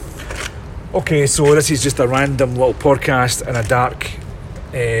Okay, so this is just a random little podcast in a dark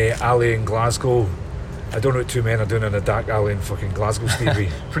alley in Glasgow. I don't know what two men are doing in a dark alley in fucking Glasgow, Stevie.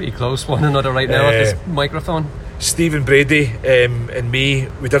 Pretty close one another right now at this microphone. Stephen Brady and me,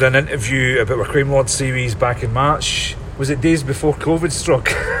 we did an interview about our Crime Lord series back in March. Was it days before COVID struck?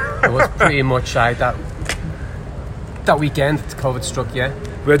 It was pretty much that weekend COVID struck, yeah.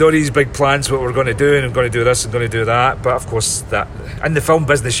 We had all these big plans what we're going to do, and I'm going to do this and going to do that, but of course that in the film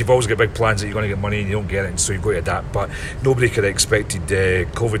business you've always got big plans that you're going to get money and you don't get it, and so you've got to adapt. But nobody could have expected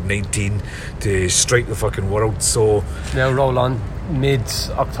COVID-19 to strike the fucking world. So now roll on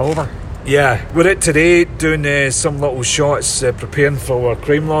mid-October. Yeah, we're at today doing some little shots preparing for our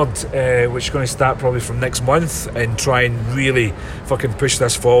Crime Lord, which is going to start probably from next month, and try and really fucking push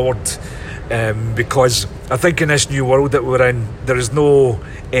this forward. Because I think in this new world that we're in, there is no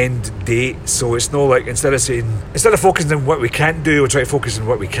end date. So it's no like instead of focusing on what we can't do, we're trying to focus on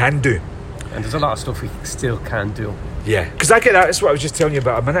what we can do. And there's a lot of stuff we still can do. Yeah, because I get that. That's what I was just telling you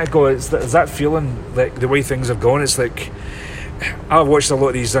about a minute ago. It's that feeling like the way things have gone. It's like I've watched a lot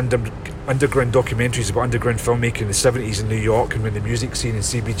of these underground documentaries about underground filmmaking in the 70s in New York, and when the music scene and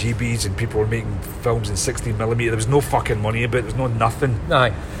CBGBs and people were making films in 16mm, there was no fucking money about it, there was no nothing.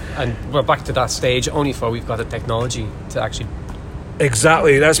 Aye, and we're back to that stage only for we've got the technology to actually...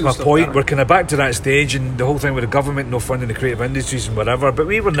 Exactly, that's my point. Better. We're kind of back to that stage, and the whole thing with the government no funding the creative industries and whatever, but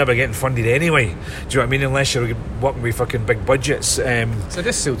we were never getting funded anyway. Do you know what I mean? Unless you're working with fucking big budgets. So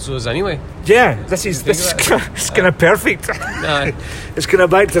this suits us anyway. Yeah, this is kind of perfect. It's kind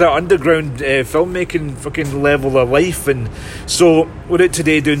of back to that underground filmmaking fucking level of life. And so we're out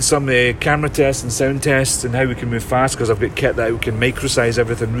today doing some camera tests and sound tests and how we can move fast, because I've got kit that we can microsize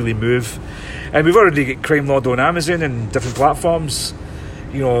everything, really move. And we've already got Crime Lord on Amazon and different platforms.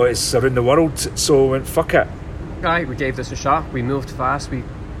 You know, it's around the world. So we went, fuck it. Right, we gave this a shot. We moved fast. We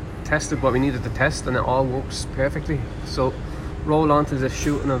tested what we needed to test, and it all works perfectly. So roll on to the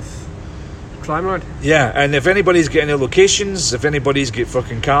shooting of Crime Lord. Yeah, and if anybody's got any locations, if anybody's got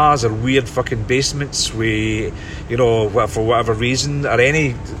fucking cars or weird fucking basements, for whatever reason, or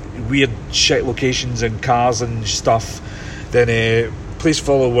any weird shit locations and cars and stuff, then please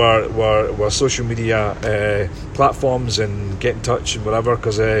follow our social media platforms and get in touch and whatever,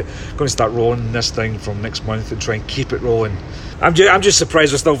 because I'm going to start rolling this thing from next month and try and keep it rolling. I'm just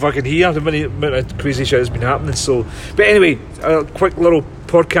surprised we're still fucking here, the amount of crazy shit has been happening. So, but anyway, a quick little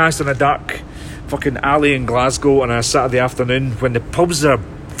podcast in a dark fucking alley in Glasgow on a Saturday afternoon when the pubs are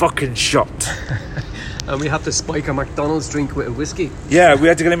fucking shut. And we have to spike a McDonald's drink with a whiskey. Yeah, we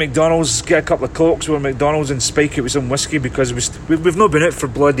had to go to McDonald's, get a couple of Cokes with McDonald's and spike it with some whiskey, because we've not been out for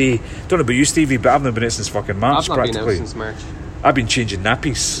bloody... Don't know about you, Stevie, but I've not been out since fucking March. I've not been out since March. I've been changing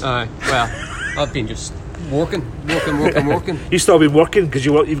nappies. Well, I've been just walking. You've still been working because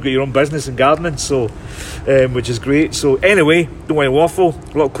you've got your own business and gardening, so which is great. So anyway, don't want to waffle, a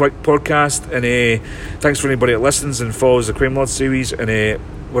little quick podcast, and thanks for anybody that listens and follows the Crime Lord series, and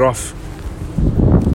we're off.